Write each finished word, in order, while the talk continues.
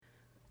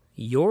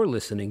You're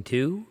listening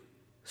to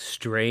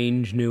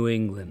Strange New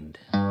England.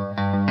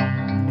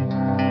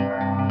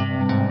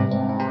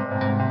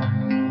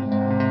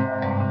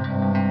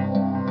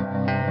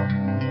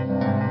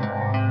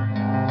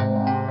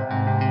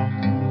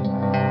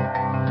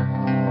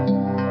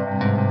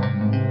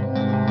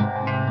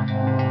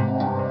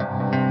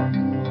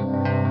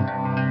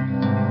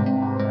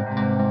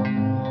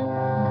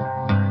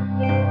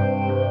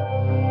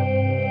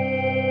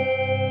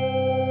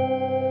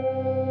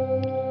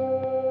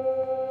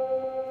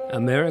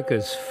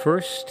 America's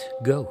first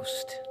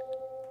ghost,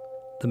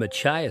 the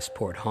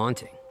Machiasport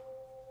haunting.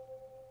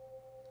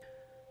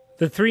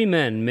 The three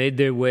men made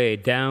their way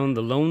down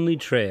the lonely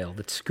trail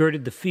that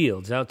skirted the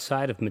fields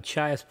outside of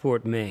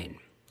Machiasport, Maine.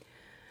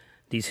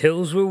 These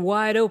hills were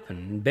wide open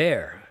and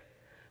bare,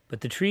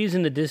 but the trees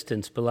in the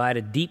distance belied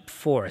a deep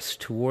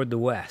forest toward the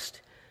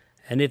west,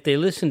 and if they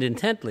listened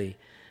intently,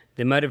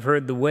 they might have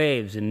heard the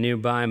waves in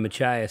nearby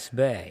Machias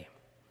Bay.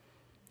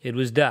 It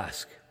was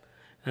dusk,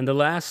 and the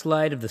last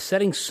light of the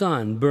setting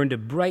sun burned a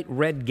bright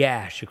red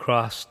gash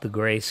across the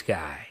gray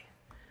sky.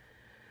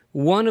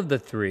 One of the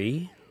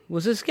three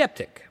was a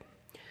skeptic,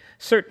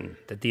 certain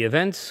that the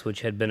events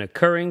which had been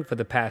occurring for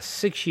the past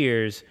 6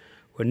 years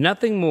were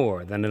nothing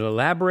more than an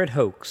elaborate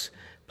hoax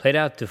played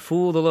out to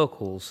fool the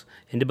locals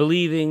into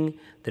believing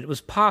that it was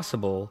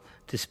possible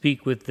to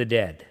speak with the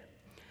dead.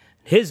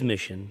 His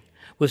mission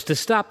was to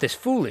stop this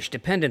foolish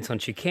dependence on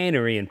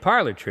chicanery and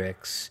parlor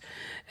tricks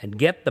and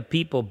get the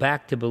people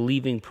back to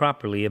believing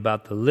properly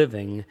about the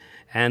living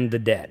and the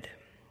dead.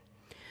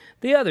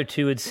 The other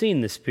two had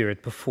seen the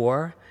spirit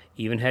before,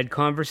 even had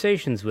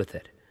conversations with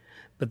it,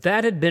 but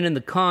that had been in the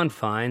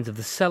confines of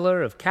the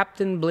cellar of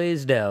Captain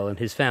Blaisdel and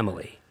his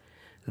family.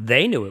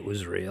 They knew it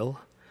was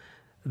real.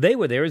 They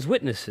were there as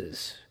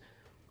witnesses.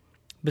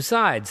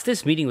 Besides,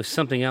 this meeting was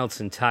something else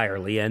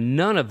entirely, and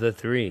none of the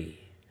three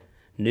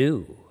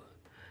knew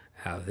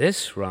how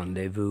this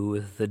rendezvous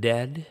with the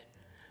dead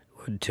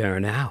would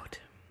turn out.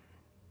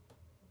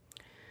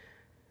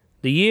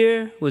 The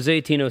year was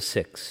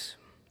 1806.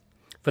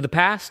 For the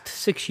past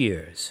 6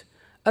 years,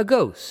 a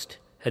ghost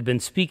had been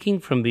speaking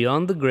from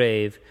beyond the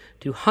grave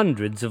to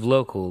hundreds of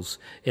locals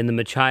in the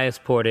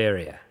Machiasport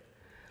area.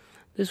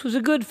 This was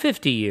a good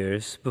 50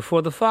 years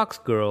before the Fox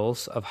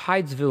girls of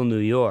Hydesville, New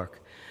York,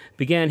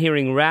 began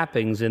hearing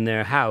rappings in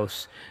their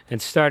house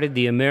and started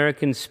the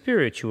American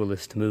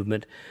Spiritualist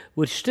Movement,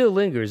 which still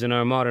lingers in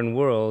our modern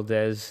world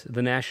as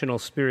the National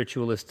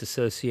Spiritualist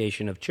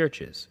Association of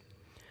Churches.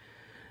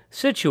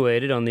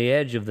 Situated on the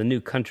edge of the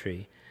new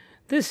country,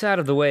 this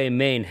out-of-the-way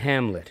Maine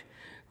hamlet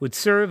would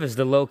serve as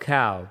the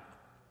locale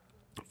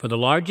for the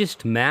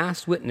largest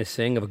mass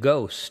witnessing of a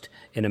ghost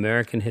in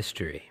American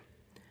history.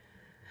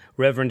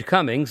 Reverend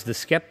Cummings, the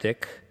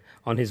skeptic,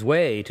 on his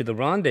way to the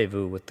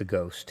rendezvous with the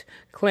ghost,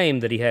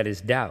 claimed that he had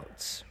his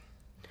doubts.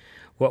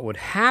 What would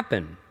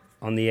happen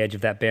on the edge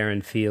of that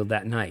barren field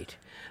that night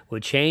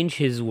would change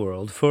his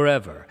world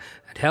forever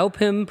and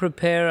help him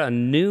prepare a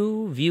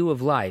new view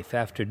of life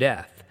after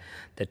death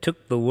that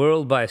took the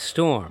world by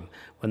storm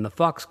when the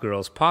Fox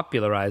girls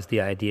popularized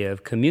the idea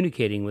of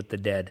communicating with the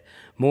dead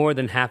more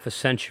than half a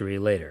century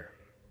later.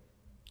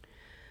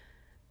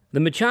 The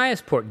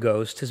Machiasport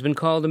Ghost has been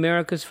called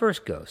America's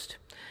first ghost,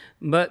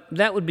 but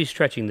that would be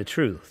stretching the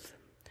truth.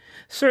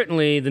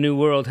 Certainly, the New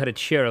World had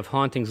its share of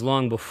hauntings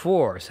long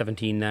before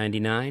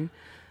 1799.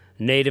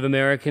 Native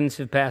Americans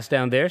have passed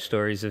down their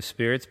stories of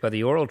spirits by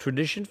the oral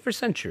tradition for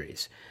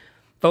centuries.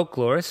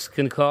 Folklorists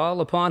can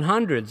call upon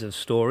hundreds of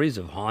stories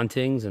of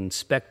hauntings and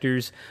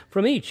specters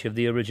from each of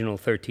the original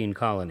 13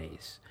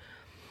 colonies.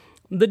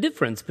 The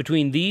difference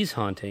between these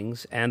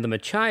hauntings and the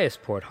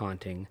Machiasport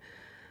haunting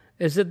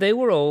is that they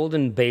were old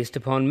and based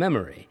upon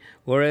memory,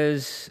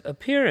 whereas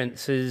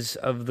appearances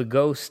of the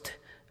ghost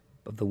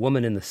of the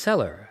woman in the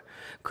cellar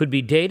could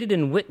be dated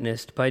and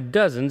witnessed by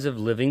dozens of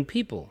living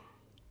people.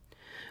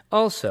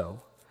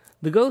 Also,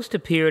 the ghost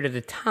appeared at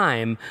a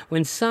time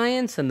when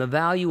science and the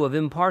value of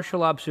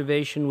impartial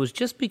observation was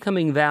just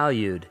becoming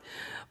valued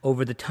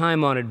over the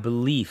time-honored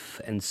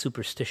belief and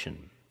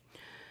superstition.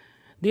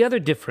 The other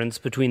difference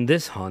between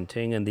this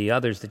haunting and the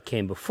others that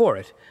came before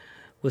it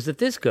was that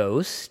this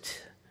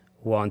ghost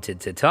wanted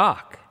to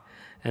talk,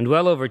 and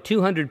well over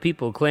 200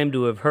 people claimed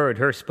to have heard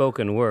her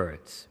spoken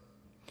words.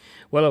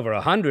 Well over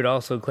 100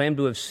 also claimed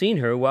to have seen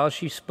her while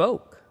she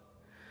spoke.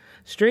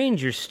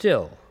 Stranger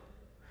still,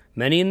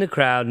 many in the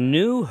crowd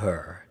knew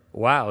her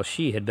while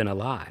she had been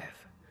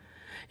alive.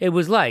 It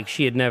was like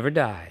she had never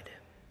died.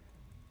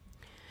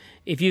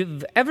 If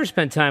you've ever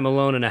spent time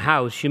alone in a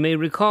house, you may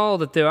recall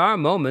that there are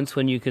moments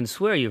when you can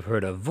swear you've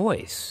heard a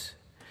voice.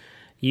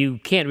 You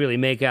can't really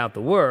make out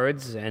the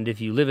words, and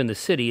if you live in the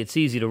city, it's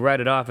easy to write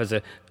it off as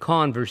a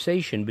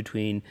conversation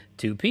between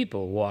two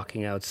people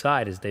walking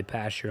outside as they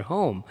pass your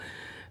home.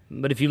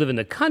 But if you live in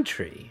the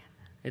country,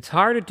 it's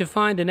harder to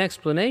find an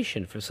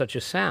explanation for such a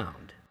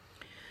sound.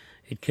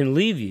 It can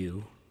leave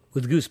you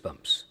with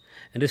goosebumps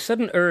and a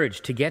sudden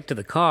urge to get to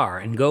the car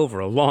and go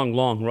for a long,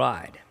 long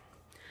ride.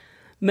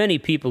 Many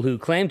people who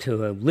claim to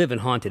live in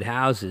haunted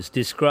houses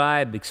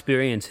describe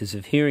experiences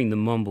of hearing the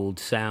mumbled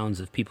sounds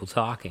of people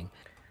talking,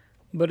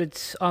 but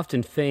it's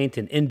often faint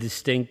and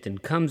indistinct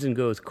and comes and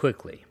goes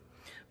quickly.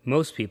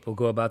 Most people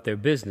go about their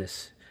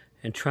business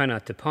and try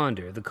not to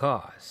ponder the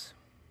cause.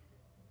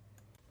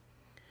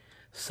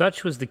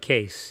 Such was the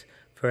case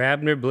for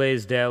Abner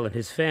Blaisdel and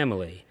his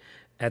family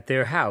at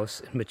their house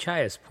in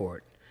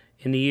Machiasport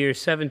in the year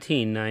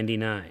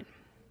 1799.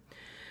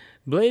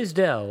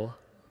 Blaisdel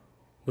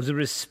was a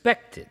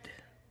respected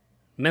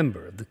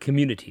member of the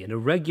community and a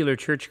regular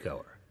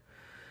churchgoer.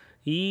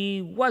 He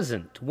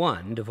wasn't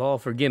one to fall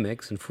for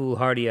gimmicks and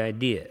foolhardy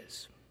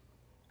ideas.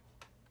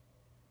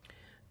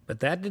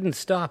 But that didn't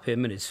stop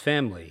him and his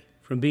family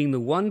from being the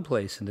one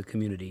place in the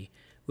community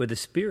where the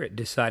spirit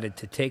decided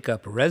to take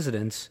up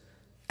residence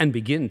and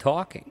begin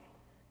talking.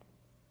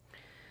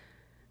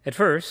 At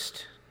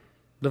first,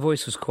 the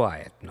voice was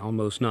quiet and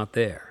almost not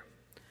there.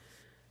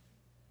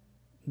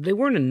 They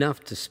weren't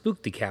enough to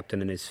spook the captain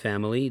and his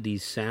family,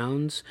 these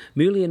sounds,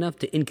 merely enough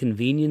to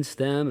inconvenience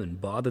them and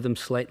bother them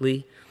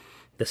slightly.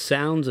 The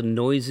sounds and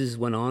noises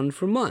went on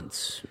for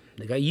months.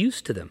 They got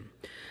used to them.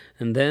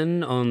 And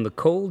then, on the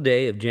cold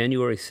day of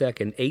January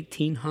 2nd,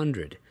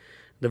 1800,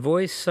 the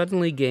voice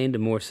suddenly gained a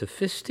more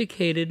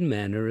sophisticated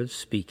manner of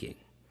speaking.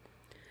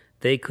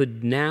 They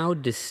could now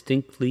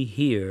distinctly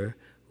hear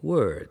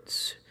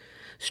words.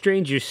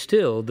 Stranger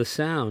still, the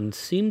sound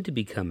seemed to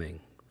be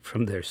coming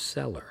from their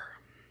cellar.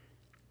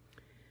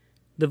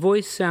 The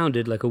voice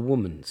sounded like a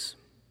woman's.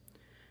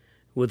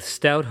 With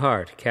stout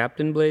heart,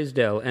 Captain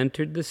Blaisdel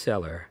entered the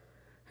cellar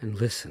and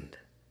listened.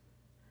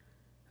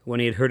 When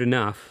he had heard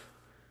enough,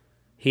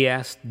 he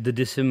asked the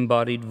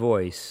disembodied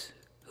voice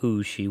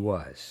who she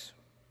was.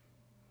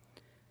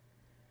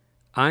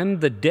 "I'm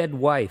the dead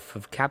wife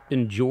of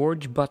Captain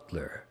George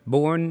Butler,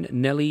 born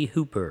Nellie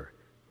Hooper,"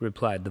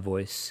 replied the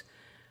voice,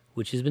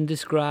 which has been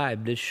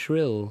described as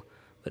shrill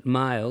but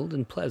mild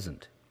and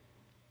pleasant.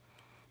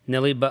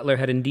 Nellie Butler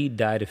had indeed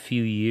died a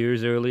few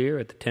years earlier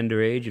at the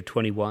tender age of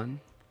 21.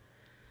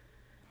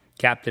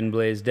 Captain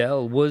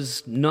Blaisdel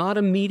was not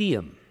a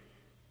medium,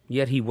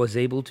 yet he was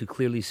able to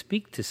clearly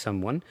speak to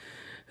someone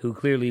who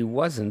clearly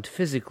wasn't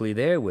physically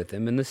there with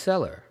him in the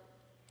cellar.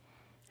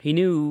 He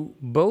knew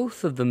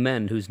both of the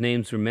men whose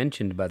names were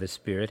mentioned by the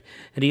spirit,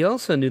 and he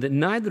also knew that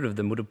neither of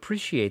them would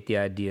appreciate the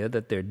idea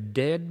that their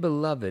dead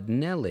beloved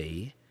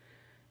Nellie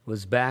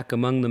was back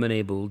among them and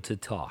able to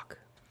talk.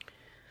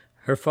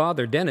 Her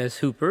father, Dennis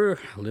Hooper,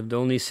 lived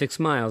only 6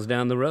 miles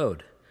down the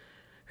road.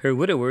 Her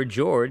widower,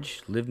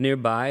 George, lived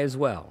nearby as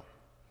well.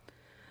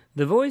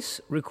 The voice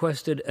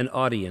requested an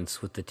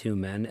audience with the two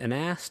men and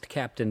asked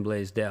Captain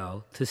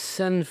Blaisdel to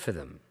send for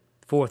them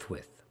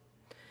forthwith.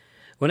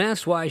 When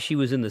asked why she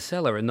was in the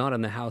cellar and not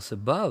in the house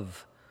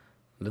above,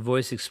 the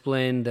voice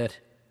explained that,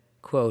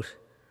 quote,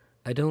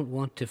 "I don't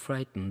want to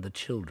frighten the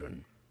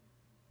children."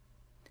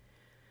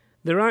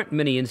 There aren't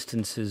many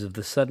instances of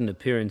the sudden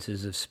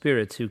appearances of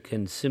spirits who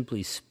can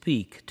simply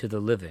speak to the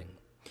living.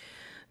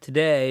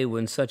 Today,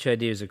 when such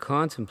ideas are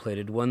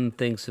contemplated, one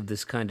thinks of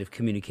this kind of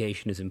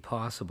communication as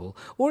impossible,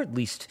 or at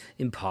least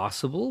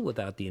impossible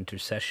without the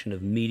intercession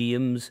of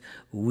mediums,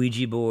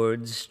 Ouija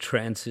boards,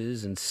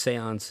 trances, and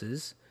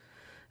seances.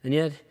 And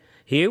yet,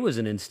 here was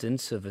an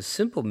instance of a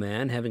simple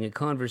man having a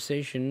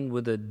conversation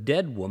with a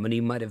dead woman he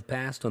might have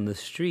passed on the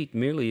street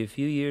merely a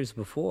few years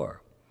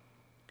before.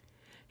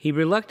 He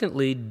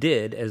reluctantly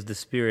did as the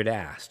spirit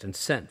asked and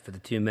sent for the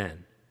two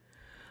men.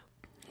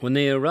 When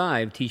they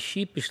arrived, he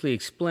sheepishly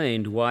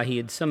explained why he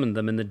had summoned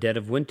them in the dead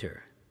of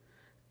winter.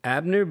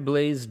 Abner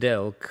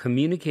Blaisdel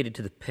communicated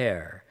to the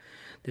pair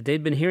that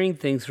they'd been hearing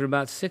things for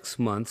about 6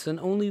 months, and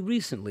only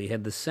recently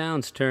had the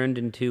sounds turned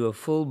into a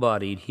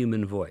full-bodied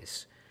human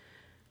voice.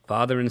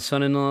 Father and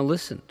son-in-law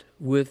listened,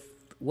 with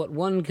what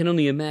one can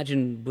only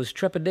imagine was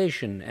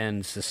trepidation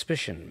and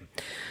suspicion.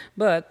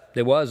 But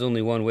there was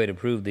only one way to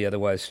prove the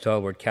otherwise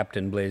stalwart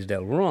Captain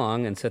Blaisdel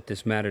wrong and set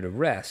this matter to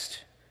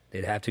rest.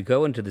 They'd have to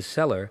go into the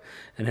cellar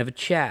and have a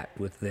chat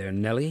with their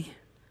Nellie,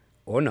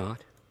 or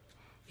not.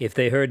 If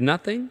they heard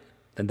nothing,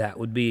 then that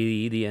would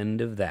be the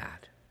end of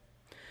that.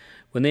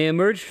 When they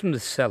emerged from the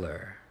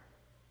cellar,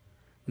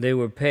 they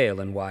were pale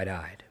and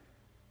wide-eyed.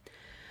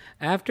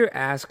 After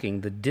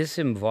asking the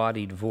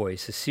disembodied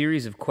voice a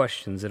series of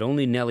questions that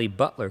only Nellie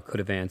Butler could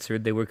have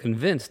answered, they were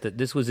convinced that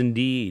this was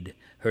indeed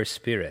her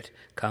spirit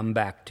come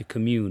back to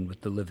commune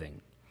with the living.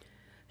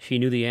 She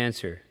knew the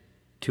answer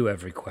to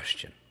every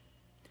question.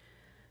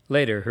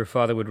 Later, her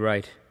father would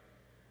write,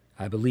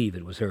 "I believe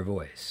it was her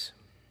voice."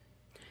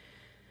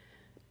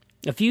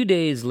 A few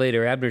days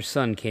later, Abner's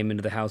son came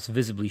into the house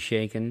visibly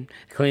shaken,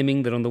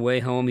 claiming that on the way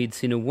home he'd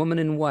seen a woman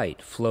in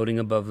white floating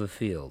above the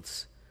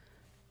fields.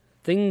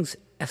 Things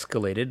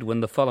escalated when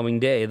the following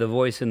day the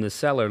voice in the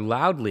cellar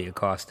loudly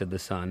accosted the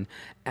son,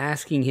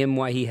 asking him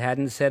why he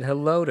hadn't said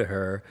hello to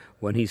her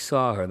when he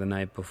saw her the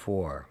night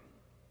before.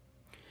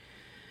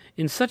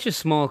 In such a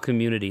small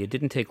community, it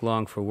didn't take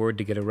long for word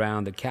to get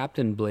around that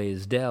Captain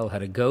Blaisdel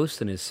had a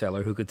ghost in his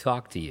cellar who could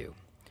talk to you.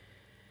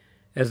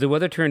 As the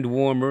weather turned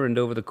warmer and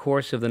over the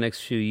course of the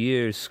next few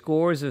years,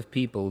 scores of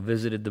people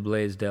visited the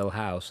Blaisdel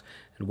house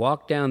and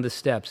walked down the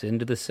steps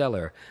into the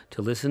cellar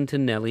to listen to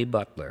Nellie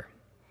Butler.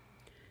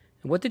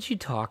 And what did she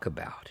talk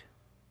about?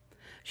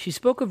 She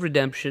spoke of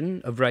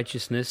redemption, of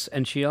righteousness,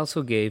 and she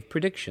also gave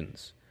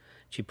predictions.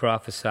 She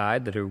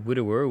prophesied that her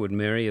widower would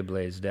marry a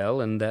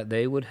Blaisdel and that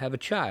they would have a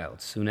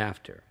child soon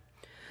after.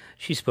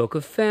 She spoke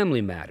of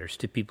family matters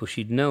to people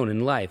she'd known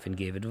in life and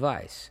gave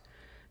advice.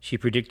 She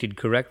predicted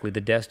correctly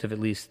the death of at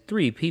least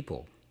 3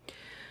 people.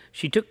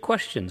 She took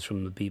questions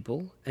from the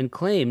people and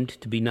claimed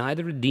to be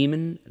neither a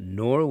demon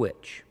nor a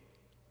witch.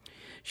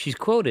 She's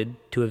quoted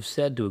to have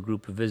said to a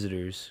group of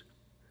visitors,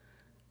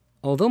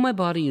 "Although my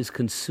body is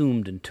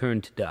consumed and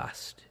turned to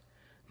dust,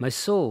 my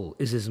soul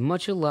is as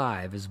much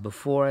alive as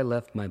before I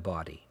left my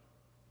body."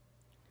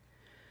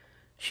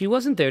 She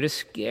wasn't there to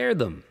scare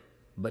them,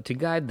 but to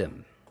guide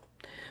them.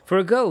 For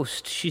a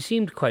ghost, she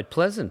seemed quite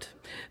pleasant.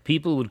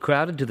 People would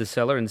crowd into the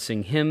cellar and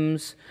sing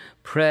hymns,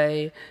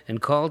 pray, and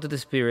call to the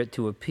spirit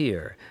to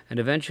appear, and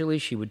eventually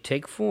she would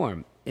take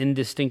form,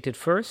 indistinct at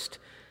first,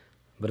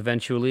 but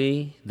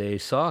eventually they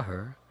saw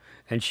her,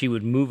 and she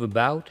would move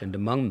about and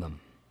among them.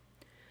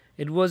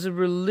 It was a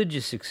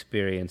religious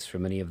experience for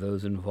many of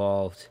those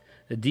involved,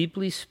 a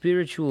deeply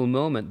spiritual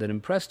moment that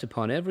impressed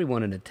upon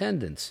everyone in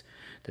attendance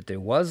that there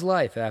was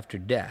life after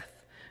death,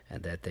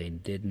 and that they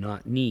did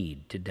not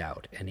need to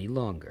doubt any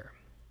longer.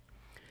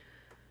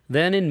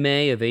 Then in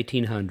May of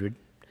 1800,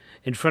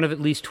 in front of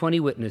at least 20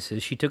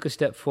 witnesses, she took a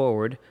step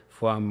forward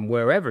from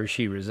wherever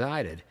she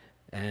resided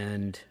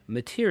and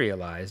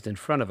materialized in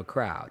front of a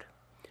crowd.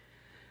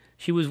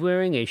 She was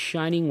wearing a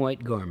shining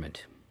white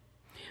garment.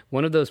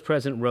 One of those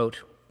present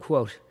wrote,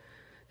 quote,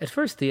 "At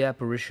first the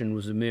apparition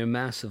was a mere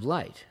mass of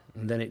light,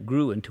 and then it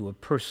grew into a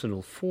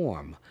personal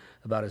form,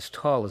 about as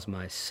tall as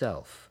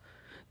myself.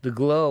 The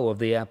glow of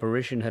the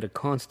apparition had a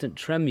constant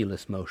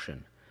tremulous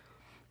motion.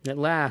 At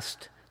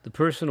last, the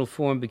personal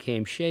form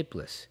became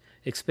shapeless,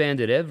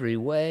 expanded every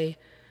way,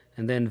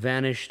 and then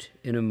vanished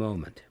in a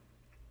moment."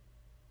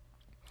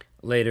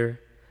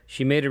 Later,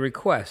 she made a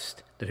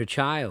request that her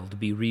child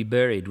be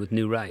reburied with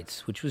new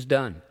rites, which was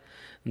done,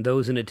 and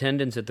those in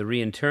attendance at the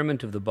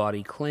reinterment of the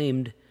body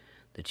claimed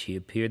that she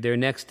appeared there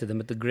next to them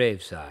at the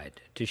graveside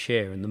to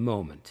share in the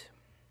moment.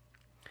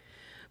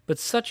 But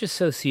such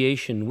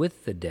association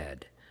with the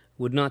dead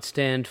would not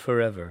stand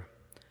forever.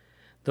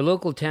 The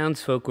local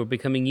townsfolk were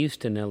becoming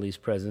used to Nellie's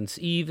presence,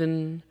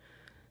 even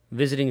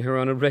visiting her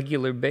on a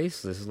regular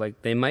basis,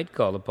 like they might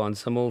call upon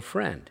some old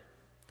friend.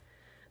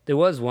 There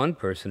was one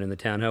person in the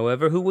town,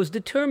 however, who was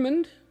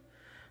determined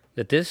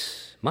that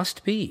this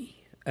must be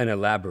an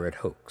elaborate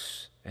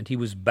hoax, and he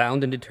was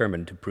bound and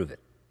determined to prove it.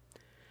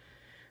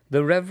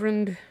 The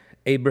Reverend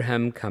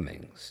Abraham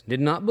Cummings did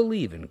not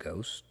believe in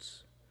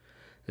ghosts.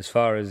 As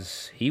far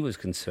as he was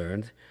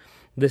concerned,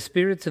 the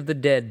spirits of the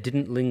dead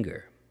didn't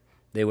linger.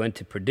 They went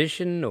to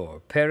perdition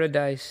or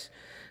paradise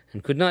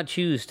and could not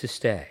choose to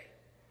stay.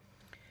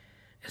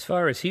 As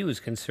far as he was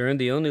concerned,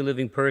 the only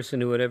living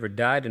person who had ever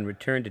died and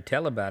returned to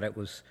tell about it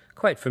was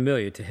quite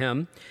familiar to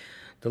him.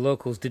 The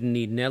locals didn't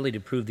need Nellie to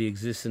prove the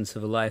existence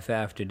of a life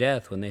after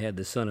death when they had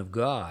the Son of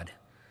God.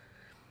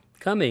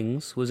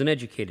 Cummings was an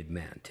educated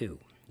man, too,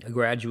 a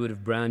graduate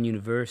of Brown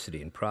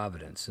University in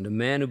Providence, and a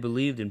man who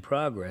believed in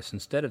progress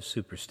instead of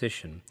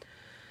superstition.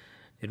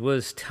 It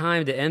was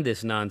time to end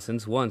this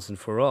nonsense once and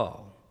for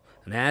all.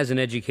 And as an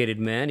educated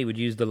man, he would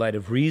use the light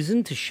of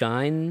reason to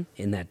shine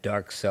in that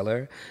dark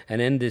cellar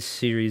and end this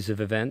series of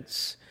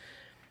events.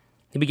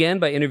 He began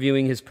by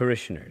interviewing his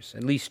parishioners,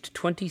 at least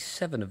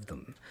 27 of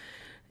them,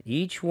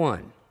 each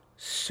one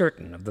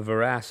certain of the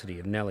veracity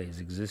of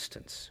Nellie's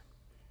existence.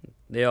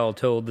 They all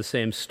told the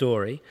same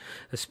story.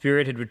 A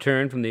spirit had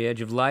returned from the edge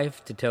of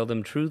life to tell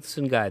them truths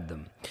and guide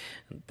them.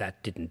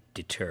 That didn't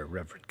deter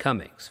Reverend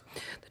Cummings.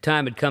 The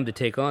time had come to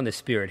take on the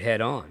spirit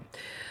head-on.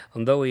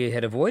 Although he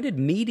had avoided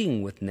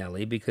meeting with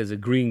Nellie because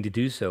agreeing to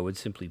do so would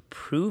simply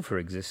prove her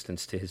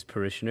existence to his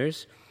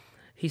parishioners,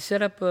 he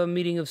set up a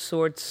meeting of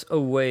sorts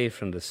away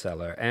from the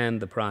cellar and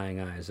the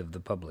prying eyes of the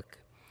public.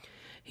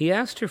 He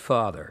asked her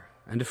father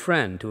and a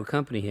friend to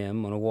accompany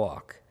him on a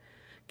walk.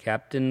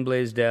 Captain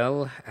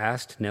Blaisdel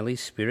asked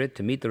Nellie's spirit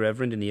to meet the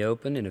Reverend in the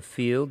open in a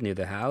field near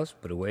the house,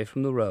 but away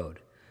from the road.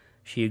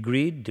 She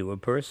agreed to a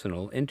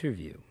personal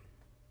interview.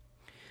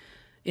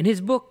 In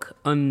his book,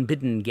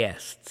 Unbidden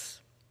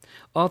Guests,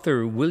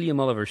 author William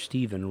Oliver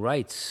Stephen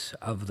writes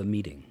of the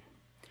meeting.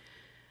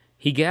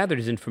 He gathered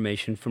his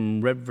information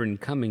from Reverend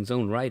Cummings'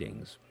 own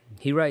writings.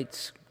 He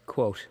writes,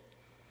 quote,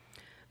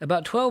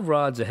 "About 12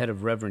 rods ahead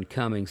of Reverend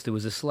Cummings, there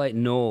was a slight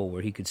knoll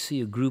where he could see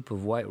a group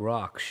of white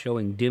rocks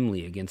showing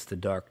dimly against the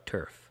dark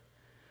turf.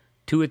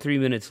 2 or 3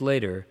 minutes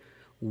later,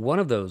 one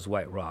of those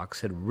white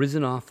rocks had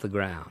risen off the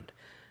ground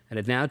and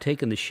had now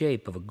taken the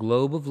shape of a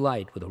globe of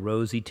light with a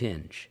rosy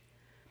tinge.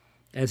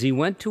 As he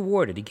went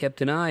toward it, he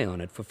kept an eye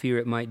on it for fear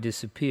it might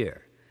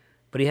disappear.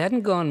 But he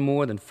hadn't gone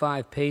more than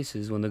 5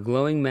 paces when the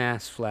glowing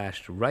mass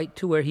flashed right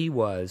to where he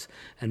was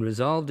and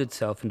resolved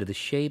itself into the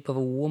shape of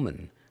a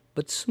woman,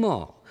 but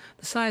small,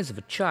 the size of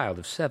a child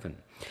of 7.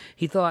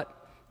 He thought,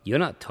 You're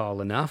not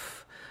tall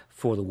enough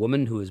for the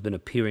woman who has been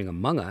appearing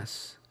among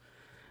us."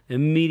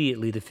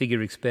 Immediately the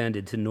figure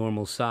expanded to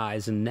normal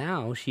size, and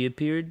now she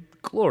appeared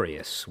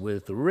glorious,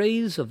 with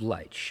rays of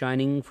light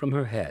shining from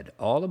her head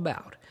all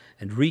about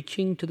and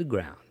reaching to the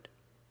ground.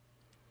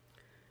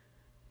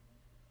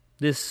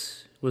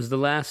 This was the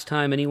last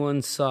time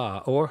anyone saw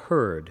or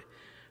heard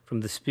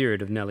from the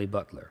spirit of Nellie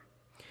Butler.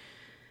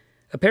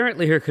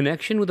 Apparently her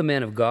connection with the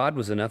man of God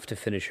was enough to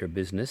finish her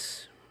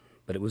business,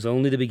 but it was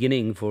only the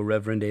beginning for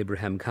Reverend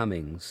Abraham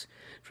Cummings.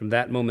 From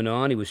that moment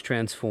on, he was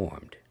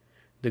transformed.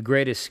 The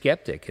greatest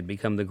skeptic had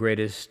become the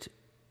greatest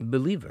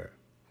believer.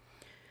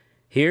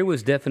 Here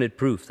was definite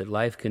proof that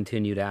life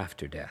continued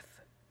after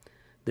death.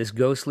 This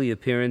ghostly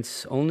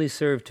appearance only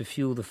served to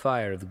fuel the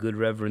fire of the good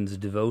Reverend's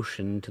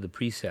devotion to the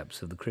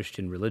precepts of the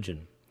Christian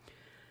religion.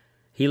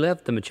 He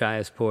left the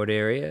Machiasport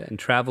area and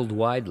traveled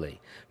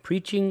widely,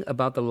 preaching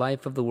about the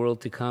life of the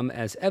world to come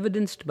as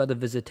evidenced by the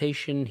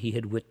visitation he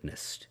had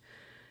witnessed.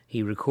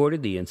 He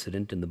recorded the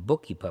incident in the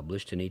book he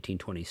published in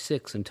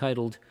 1826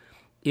 entitled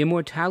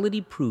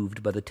 "Immortality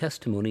Proved by the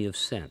Testimony of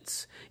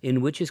Sense,"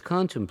 in which is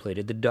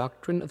contemplated the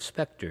doctrine of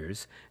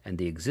specters and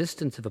the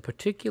existence of a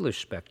particular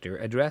specter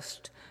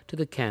addressed to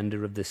the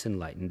candor of this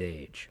enlightened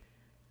age.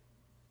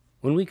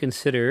 When we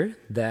consider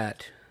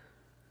that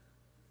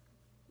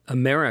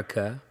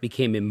America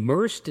became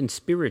immersed in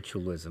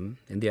spiritualism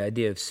and the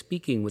idea of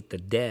speaking with the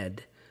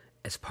dead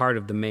as part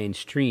of the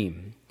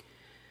mainstream,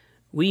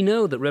 we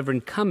know that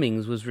Reverend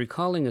Cummings was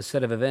recalling a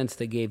set of events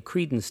that gave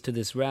credence to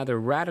this rather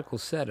radical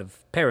set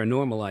of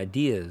paranormal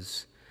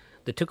ideas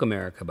that took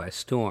America by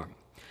storm.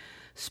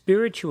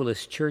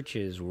 Spiritualist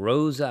churches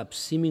rose up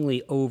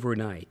seemingly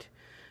overnight,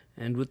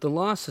 and with the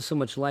loss of so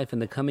much life in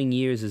the coming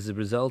years as a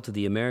result of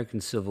the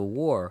American Civil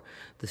War,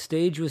 the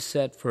stage was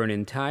set for an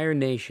entire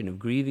nation of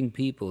grieving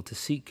people to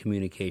seek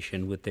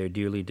communication with their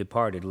dearly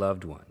departed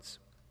loved ones.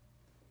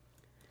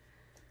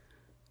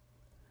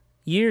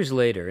 Years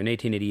later, in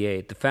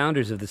 1888, the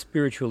founders of the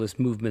Spiritualist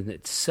movement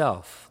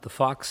itself, the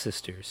Fox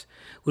sisters,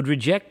 would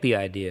reject the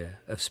idea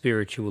of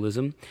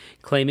spiritualism,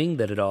 claiming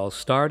that it all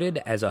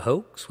started as a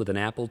hoax with an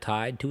apple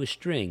tied to a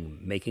string,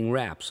 making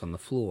raps on the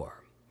floor.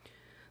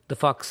 The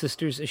Fox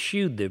sisters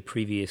eschewed their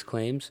previous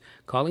claims,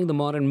 calling the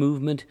modern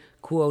movement,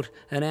 quote,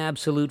 "an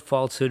absolute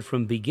falsehood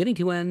from beginning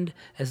to end,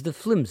 as the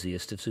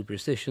flimsiest of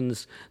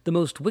superstitions, the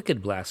most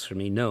wicked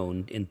blasphemy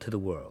known into the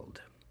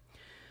world."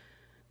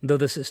 Though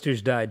the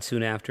sisters died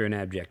soon after in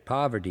abject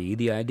poverty,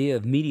 the idea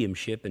of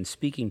mediumship and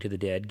speaking to the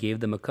dead gave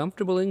them a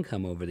comfortable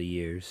income over the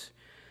years.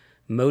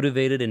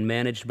 Motivated and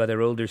managed by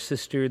their older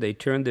sister, they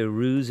turned their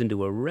ruse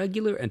into a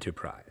regular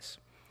enterprise.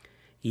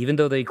 Even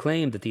though they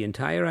claimed that the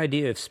entire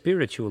idea of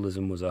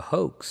spiritualism was a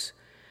hoax,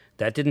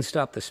 that didn't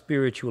stop the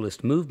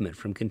spiritualist movement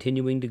from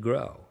continuing to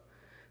grow.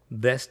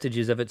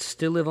 Vestiges of it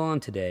still live on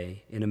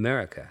today in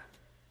America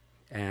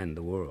and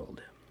the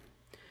world.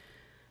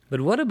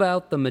 But what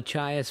about the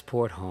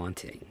Machiasport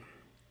haunting?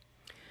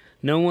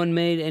 No one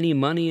made any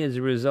money as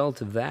a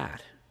result of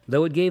that,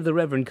 though it gave the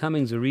Reverend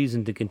Cummings a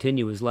reason to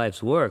continue his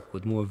life's work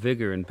with more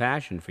vigor and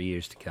passion for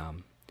years to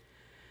come.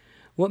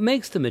 What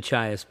makes the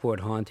Machiasport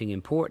haunting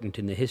important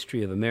in the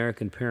history of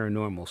American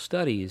paranormal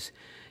studies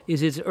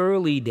is its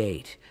early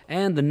date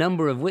and the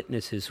number of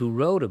witnesses who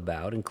wrote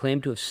about and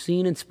claimed to have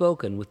seen and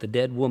spoken with the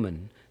dead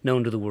woman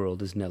known to the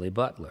world as Nellie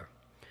Butler.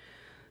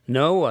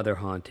 No other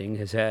haunting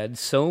has had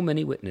so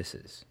many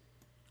witnesses.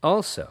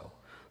 Also,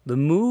 the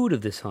mood of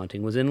this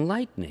haunting was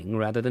enlightening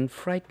rather than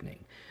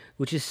frightening,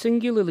 which is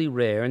singularly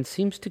rare and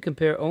seems to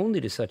compare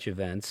only to such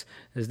events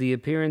as the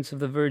appearance of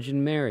the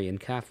Virgin Mary in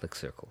Catholic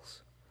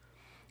circles.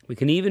 We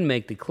can even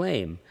make the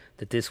claim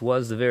that this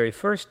was the very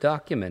first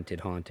documented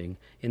haunting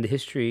in the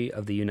history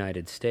of the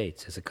United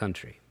States as a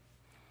country.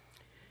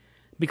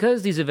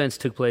 Because these events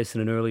took place in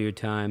an earlier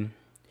time,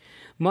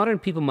 modern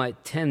people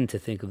might tend to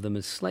think of them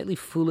as slightly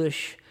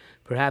foolish,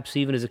 perhaps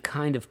even as a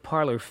kind of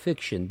parlor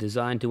fiction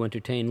designed to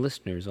entertain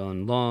listeners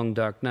on long,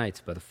 dark nights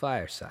by the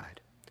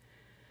fireside.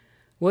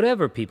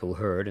 Whatever people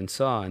heard and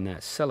saw in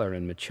that cellar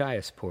in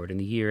Machiasport in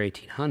the year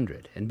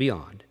 1800 and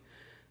beyond,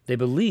 they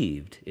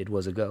believed it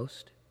was a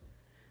ghost.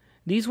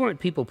 These weren't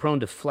people prone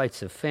to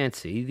flights of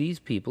fancy. These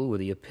people were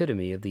the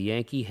epitome of the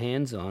Yankee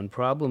hands-on,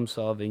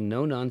 problem-solving,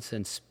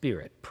 no-nonsense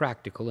spirit,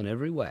 practical in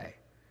every way.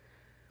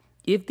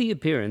 If the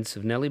appearance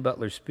of Nellie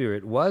Butler's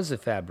spirit was a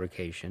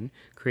fabrication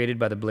created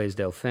by the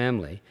Blaisdel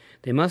family,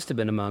 they must have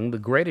been among the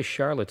greatest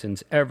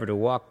charlatans ever to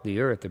walk the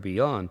earth or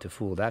beyond to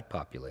fool that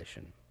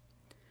population.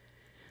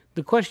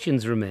 The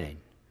questions remain.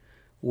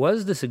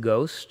 Was this a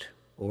ghost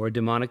or a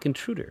demonic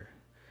intruder?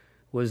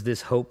 Was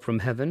this hope from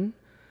heaven,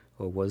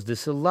 or was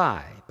this a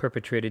lie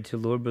perpetrated to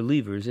lure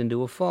believers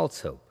into a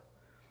false hope?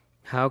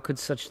 How could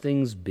such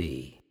things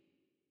be?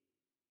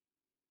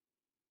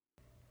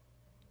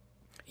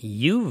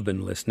 You've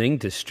been listening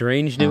to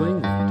Strange New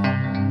England.